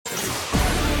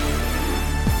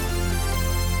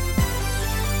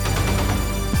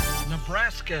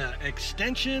Nebraska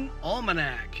Extension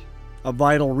Almanac. A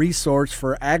vital resource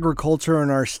for agriculture in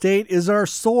our state is our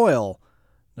soil.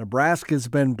 Nebraska's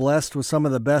been blessed with some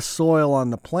of the best soil on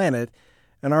the planet,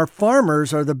 and our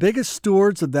farmers are the biggest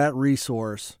stewards of that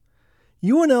resource.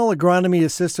 UNL Agronomy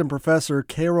Assistant Professor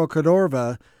Caro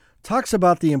Cordova talks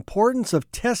about the importance of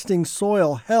testing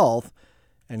soil health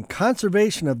and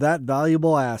conservation of that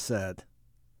valuable asset.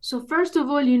 So first of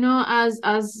all, as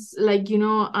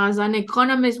an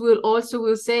economist,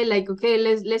 will say okay,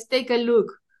 let's take a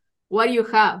look. What do you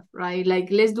have, right?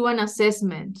 Let's do an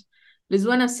assessment. Let's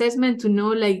do an assessment to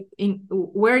know in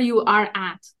where you are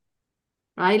at,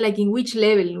 right? In which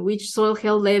level, in which soil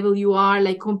health level you are,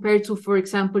 compared to, for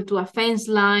example, to a fence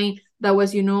line that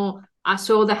was, a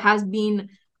soil that has been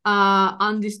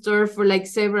undisturbed for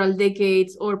several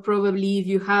decades, or probably if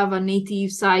you have a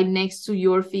native site next to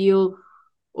your field,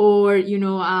 or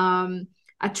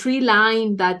a tree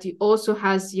line that also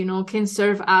has can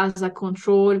serve as a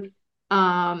control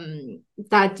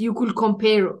that you could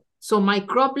compare. So my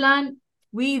cropland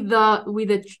with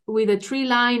the tree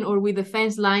line or with the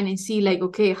fence line, and see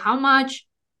okay, how much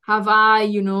have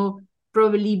I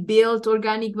probably built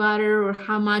organic matter, or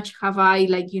how much have I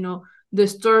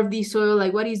disturbed the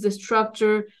soil, what is the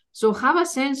structure. So have a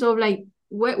sense of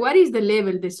what is the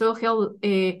level, the soil health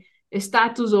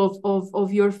status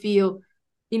of your field,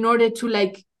 in order to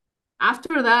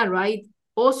after that, right,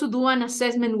 also do an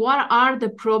assessment. What are the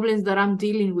problems that I'm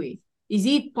dealing with? Is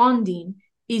it ponding?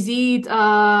 Is it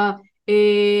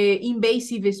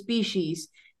invasive species?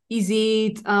 Is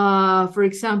it for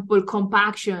example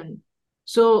compaction?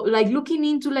 So looking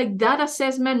into that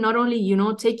assessment, not only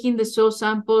taking the soil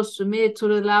samples, submit it to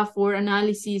the lab for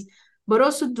analysis, but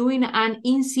also doing an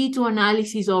in situ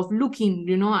analysis of looking,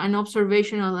 an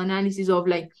observational analysis of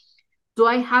do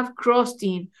I have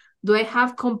crusting? Do I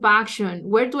have compaction?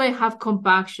 Where do I have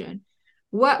compaction?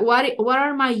 What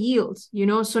are my yields?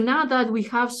 So now that we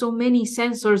have so many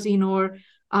sensors in our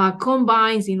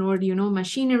combines, in our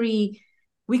machinery,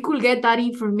 we could get that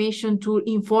information to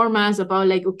inform us about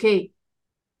okay,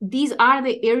 these are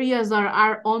the areas that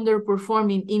are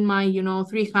underperforming in my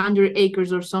 300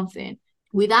 acres or something.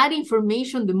 With that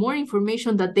information, the more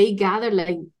information that they gather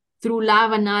through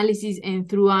lab analysis and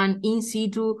through an in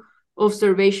situ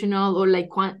observational or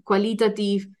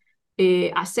qualitative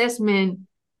assessment,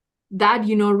 that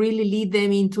really lead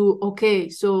them into okay,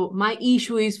 so my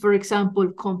issue is, for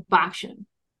example, compaction.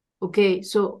 Okay,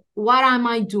 so what am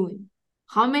I doing?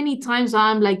 How many times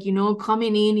I'm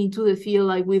coming into the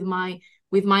field with my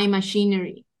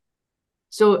machinery?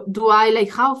 So do I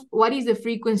what is the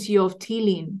frequency of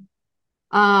tilling?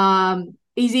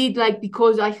 Is it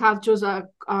because I have just a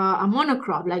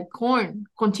monocrop corn,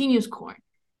 continuous corn?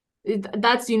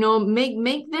 That's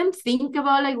make them think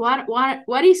about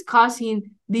what is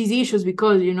causing these issues,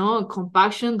 because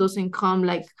compaction doesn't come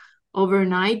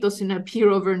overnight, doesn't appear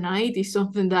overnight. It's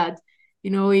something that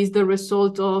is the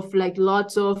result of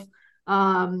lots of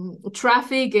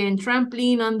traffic and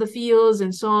trampling on the fields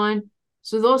and so on.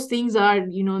 So those things are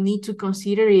need to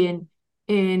consider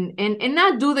and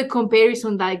not do the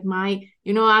comparison my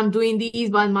I'm doing this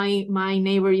but my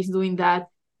neighbor is doing that,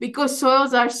 because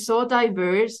soils are so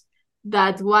diverse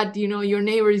that what your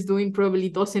neighbor is doing probably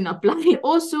doesn't apply.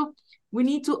 Also, we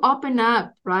need to open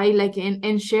up, right,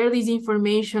 and share this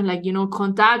information,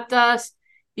 contact us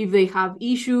if they have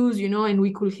issues, and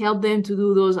we could help them to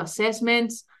do those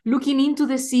assessments, looking into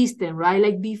the system,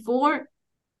 right? Before,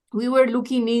 we were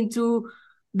looking into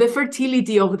the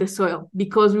fertility of the soil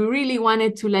because we really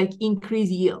wanted to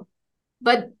increase yield.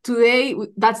 But today,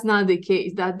 that's not the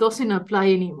case. That doesn't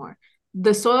apply anymore.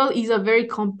 The soil is a very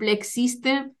complex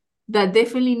system that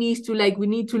definitely needs to we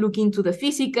need to look into the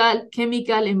physical,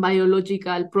 chemical, and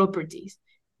biological properties,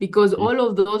 because all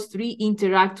of those three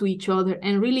interact to each other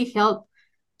and really help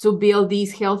to build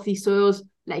these healthy soils,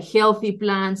 healthy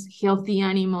plants, healthy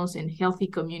animals, and healthy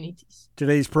communities.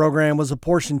 Today's program was a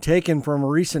portion taken from a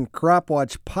recent Crop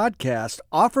Watch podcast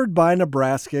offered by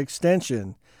Nebraska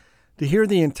Extension. To hear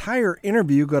the entire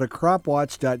interview, go to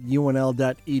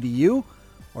cropwatch.unl.edu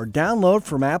or download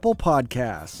from Apple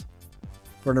Podcasts.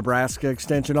 For Nebraska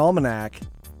Extension Almanac,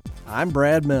 I'm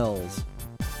Brad Mills.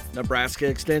 Nebraska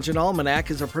Extension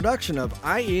Almanac is a production of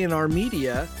IANR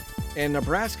Media and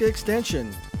Nebraska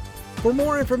Extension. For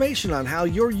more information on how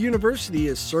your university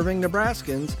is serving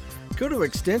Nebraskans, go to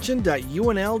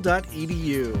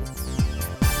extension.unl.edu.